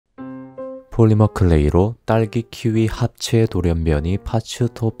폴리머클레이로 딸기 키위 합체 돌연변이 파츠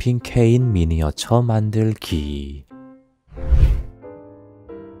토핑 케인 미니어처 만들기.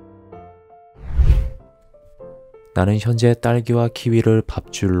 나는 현재 딸기와 키위를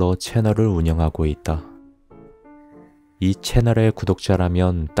밥줄로 채널을 운영하고 있다. 이 채널의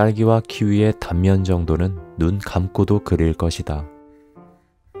구독자라면 딸기와 키위의 단면 정도는 눈 감고도 그릴 것이다.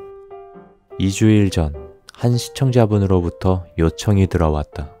 2주일 전 한 시청자분으로부터 요청이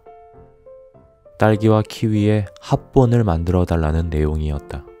들어왔다. 딸기와 키위의 합본을 만들어 달라는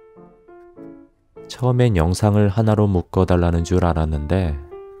내용이었다. 처음엔 영상을 하나로 묶어 달라는 줄 알았는데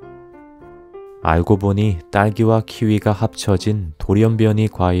알고 보니 딸기와 키위가 합쳐진 돌연변이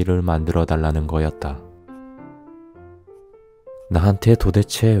과일을 만들어 달라는 거였다. 나한테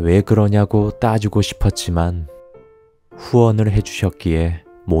도대체 왜 그러냐고 따지고 싶었지만 후원을 해주셨기에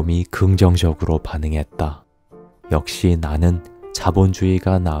몸이 긍정적으로 반응했다. 역시 나는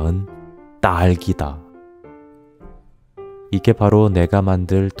자본주의가 낳은 딸기다. 이게 바로 내가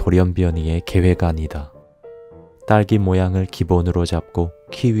만들 돌연변이의 계획안이다. 딸기 모양을 기본으로 잡고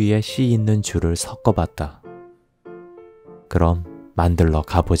키위에 씨 있는 줄을 섞어봤다. 그럼 만들러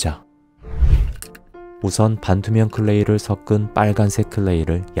가보자. 우선 반투명 클레이를 섞은 빨간색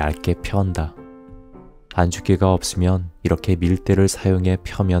클레이를 얇게 편다. 반죽기가 없으면 이렇게 밀대를 사용해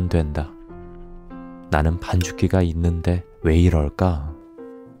펴면 된다. 나는 반죽기가 있는데 왜 이럴까?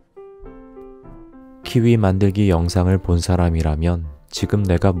 키위 만들기 영상을 본 사람이라면 지금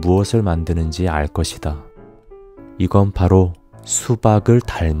내가 무엇을 만드는지 알 것이다. 이건 바로 수박을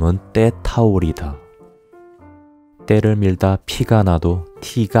닮은 때 타올이다. 때를 밀다 피가 나도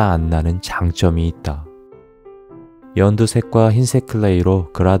티가 안 나는 장점이 있다. 연두색과 흰색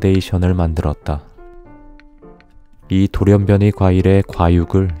클레이로 그라데이션을 만들었다. 이 돌연변이 과일의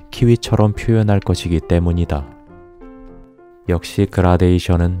과육을 키위처럼 표현할 것이기 때문이다. 역시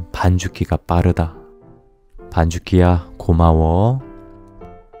그라데이션은 반죽기가 빠르다. 반죽기야 고마워.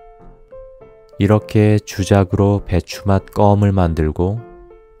 이렇게 주작으로 배추맛 껌을 만들고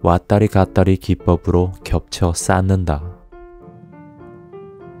왔다리 갔다리 기법으로 겹쳐 쌓는다.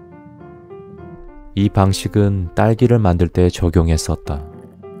 이 방식은 딸기를 만들 때 적용했었다.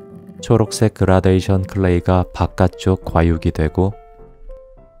 초록색 그라데이션 클레이가 바깥쪽 과육이 되고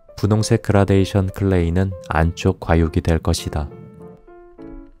분홍색 그라데이션 클레이는 안쪽 과육이 될 것이다.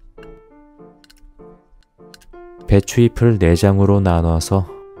 배추잎을 4장으로 나눠서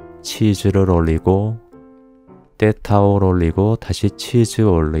치즈를 올리고 때타올 올리고 다시 치즈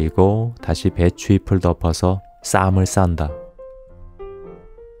올리고 다시 배추잎을 덮어서 쌈을 싼다.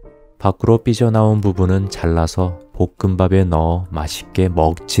 밖으로 삐져나온 부분은 잘라서 볶음밥에 넣어 맛있게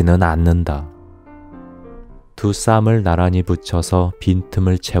먹지는 않는다. 두 쌈을 나란히 붙여서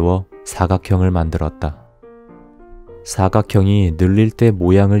빈틈을 채워 사각형을 만들었다. 사각형이 늘릴 때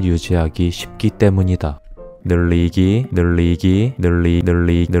모양을 유지하기 쉽기 때문이다. 늘리기, 늘리기,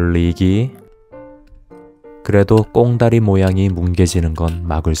 늘리기. 그래도 꽁다리 모양이 뭉개지는 건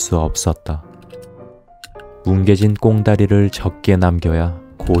막을 수 없었다. 뭉개진 꽁다리를 적게 남겨야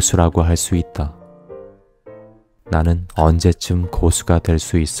고수라고 할 수 있다. 나는 언제쯤 고수가 될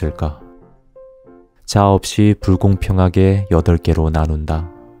수 있을까? 자 없이 불공평하게 8개로 나눈다.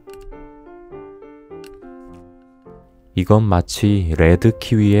 이건 마치 레드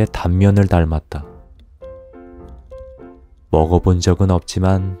키위의 단면을 닮았다. 먹어본 적은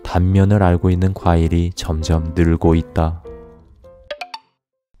없지만 단면을 알고 있는 과일이 점점 늘고 있다.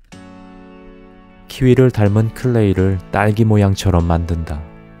 키위를 닮은 클레이를 딸기 모양처럼 만든다.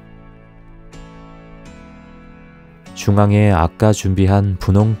 중앙에 아까 준비한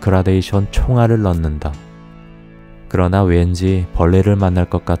분홍 그라데이션 총알을 넣는다. 그러나 왠지 벌레를 만날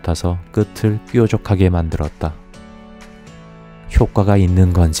것 같아서 끝을 뾰족하게 만들었다. 효과가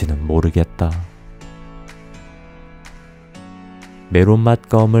있는 건지는 모르겠다. 메론맛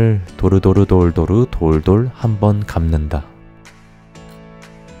껌을 도르도르 돌도르 돌돌 한번 감는다.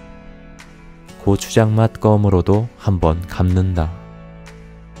 고추장맛 껌으로도 한번 감는다.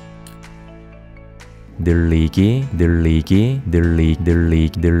 늘리기, 늘리기,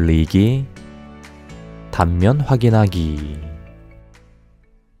 늘리기. 단면 확인하기.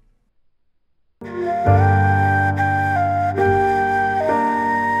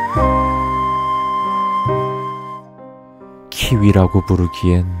 키위라고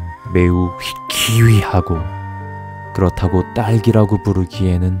부르기엔 매우 기위하고 그렇다고 딸기라고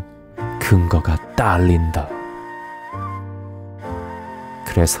부르기에는 근거가 딸린다.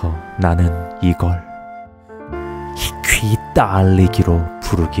 그래서 나는 이걸 키위 딸리기로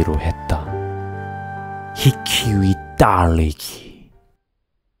부르기로 했다. 키위 딸리기.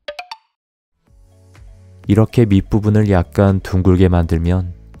 이렇게 밑부분을 약간 둥글게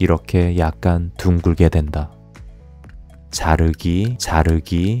만들면 이렇게 약간 둥글게 된다. 자르기,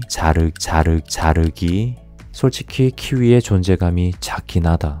 자르기, 자르기. 솔직히 키위의 존재감이 작긴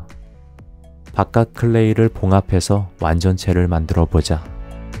하다. 바깥 클레이를 봉합해서 완전체를 만들어 보자.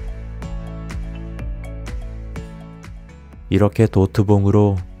 이렇게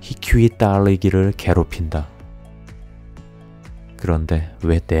도트봉으로 키위 딸리기를 괴롭힌다. 그런데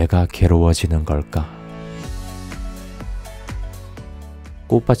왜 내가 괴로워지는 걸까?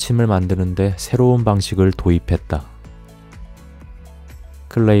 꽃받침을 만드는데 새로운 방식을 도입했다.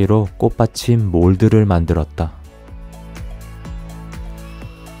 클레이로 꽃받침 몰드를 만들었다.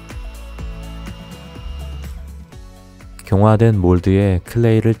 경화된 몰드에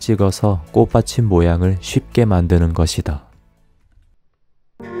클레이를 찍어서 꽃받침 모양을 쉽게 만드는 것이다.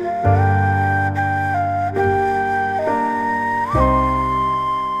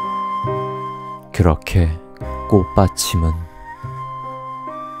 그렇게 꽃받침은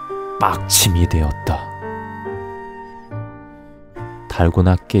빡침이 되었다.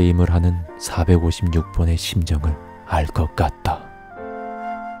 달고나 게임을 하는 456번의 심정을 알 것 같다.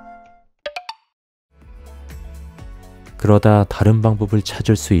 그러다 다른 방법을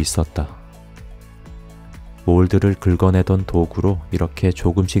찾을 수 있었다. 몰드를 긁어내던 도구로 이렇게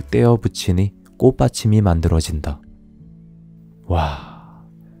조금씩 떼어 붙이니 꽃받침이 만들어진다. 와,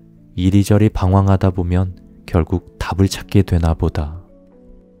 이리저리 방황하다 보면 결국 답을 찾게 되나 보다.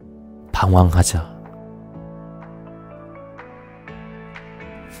 방황하자.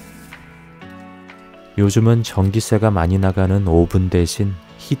 요즘은 전기세가 많이 나가는 오븐 대신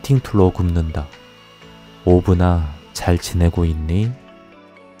히팅툴로 굽는다. 오븐아, 잘 지내고 있니?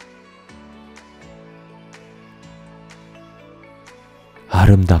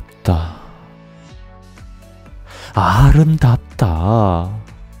 아름답다. 아름답다.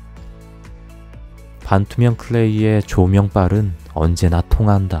 반투명 클레이의 조명빨은 언제나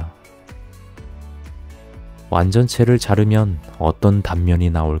통한다. 완전체를 자르면 어떤 단면이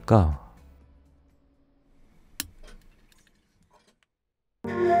나올까?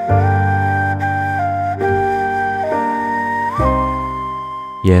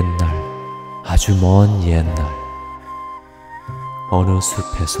 옛날, 아주 먼 옛날, 어느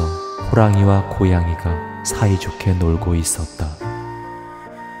숲에서 호랑이와 고양이가 사이좋게 놀고 있었다.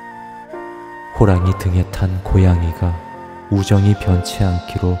 호랑이 등에 탄 고양이가 우정이 변치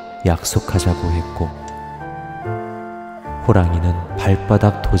않기로 약속하자고 했고, 호랑이는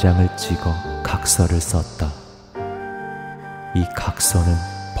발바닥 도장을 찍어 각서를 썼다. 이 각서는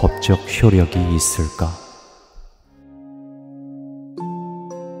법적 효력이 있을까?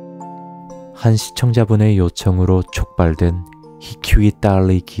 한 시청자분의 요청으로 촉발된 키위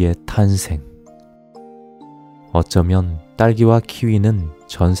딸리기의 탄생. 어쩌면 딸기와 키위는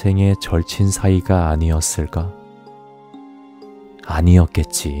전생의 절친 사이가 아니었을까?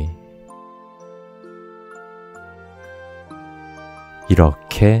 아니었겠지.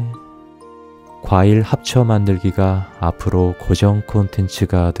 이렇게 과일 합쳐 만들기가 앞으로 고정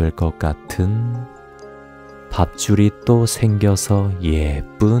콘텐츠가 될 것 같은 밥줄이 또 생겨서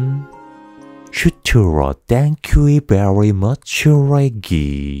예쁜 슈트로 Thank you very much,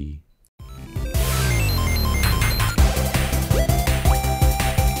 레기.